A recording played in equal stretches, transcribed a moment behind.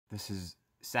This is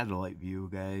satellite view,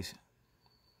 guys.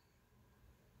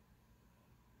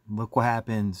 Look what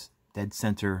happens dead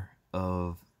center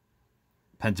of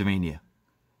Pennsylvania.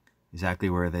 Exactly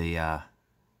where they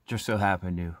just so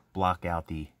happen to block out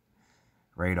the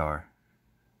radar.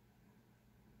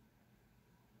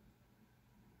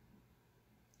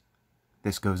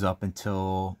 This goes up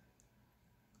until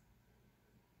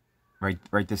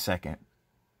right this second.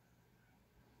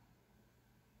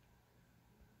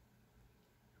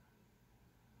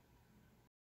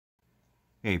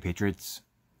 Hey Patriots,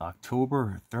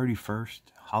 October 31st,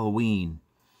 Halloween.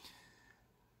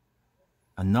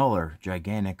 Another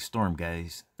gigantic storm,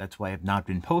 guys. That's why I've not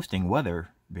been posting weather,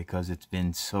 because it's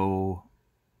been so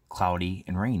cloudy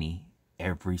and rainy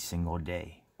every single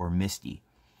day, or misty.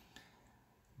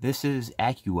 This is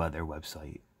AccuWeather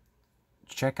website.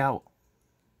 Check out.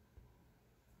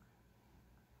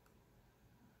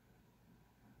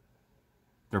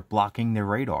 They're blocking the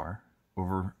radar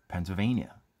over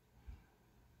Pennsylvania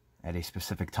at a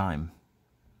specific time.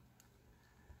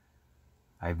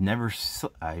 I've never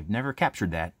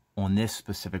captured that on this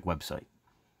specific website.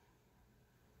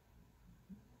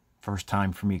 First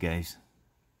time for me, guys.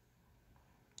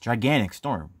 Gigantic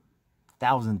storm,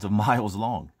 thousands of miles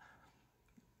long.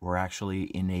 We're actually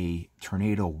in a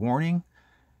tornado warning.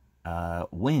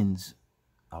 Winds,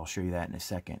 I'll show you that in a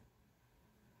second.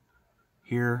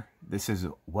 Here, this is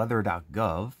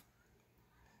weather.gov.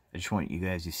 I just want you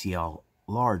guys to see how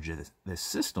large this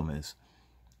system is.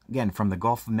 Again, from the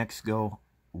Gulf of Mexico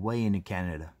way into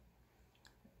Canada.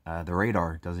 The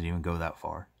radar doesn't even go that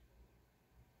far.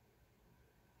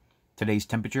 Today's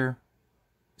temperature,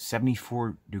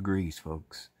 74 degrees,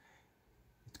 folks.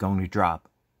 It's going to drop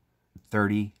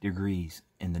 30 degrees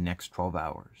in the next 12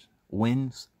 hours.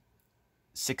 Winds,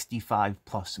 65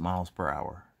 plus miles per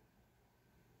hour.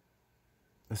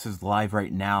 This is live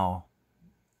right now.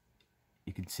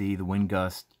 You can see the wind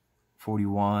gust,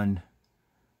 41,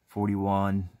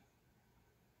 41,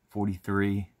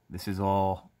 43. This is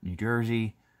all New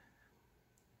Jersey.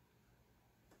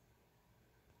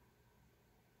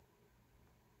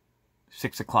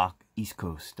 Six o'clock East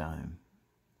Coast time.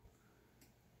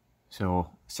 So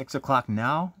 6 o'clock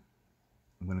now.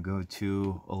 I'm going to go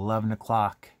to 11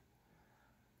 o'clock.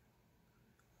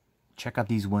 Check out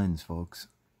these winds, folks.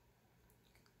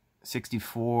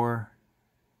 64,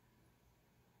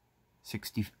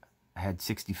 60, I had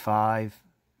 65.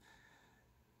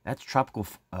 That's tropical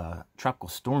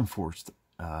storm force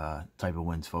type of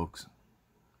winds, folks.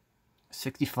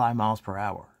 65 miles per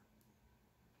hour.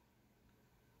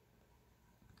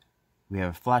 We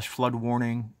have a flash flood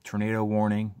warning, tornado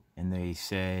warning, and they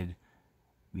said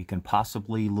we can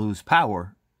possibly lose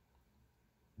power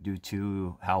due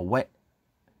to how wet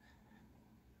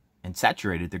and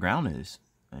saturated the ground is,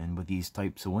 and with these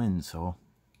types of winds. So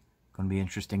gonna be an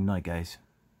interesting night, guys.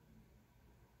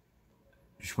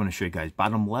 Just want to show you guys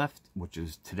bottom left, which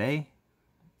is today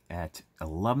at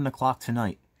 11 o'clock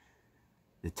tonight.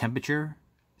 The temperature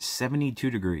 72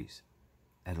 degrees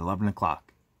at 11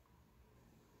 o'clock.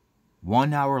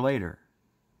 1 hour later,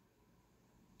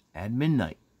 at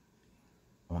midnight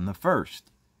on the 1st,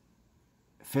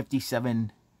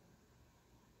 57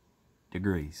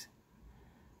 degrees.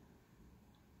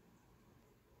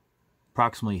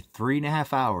 Approximately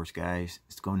 3.5 hours, guys,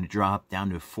 it's going to drop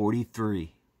down to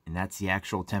 43, and that's the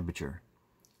actual temperature.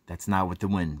 That's not with the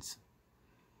winds.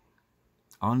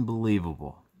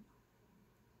 Unbelievable.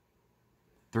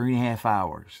 3.5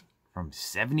 hours from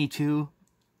 72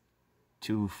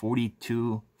 to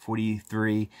 42,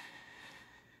 43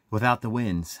 without the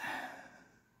winds.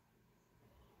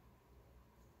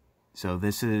 So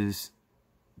this is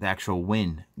the actual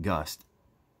wind gust.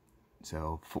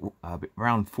 So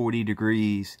around 40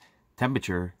 degrees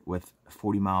temperature with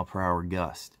 40 mile per hour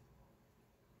gust.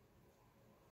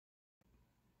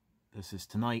 This is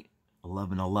tonight,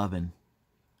 11/11.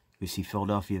 You see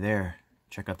Philadelphia there.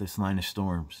 Check out this line of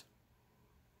storms.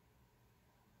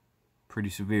 Pretty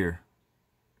severe.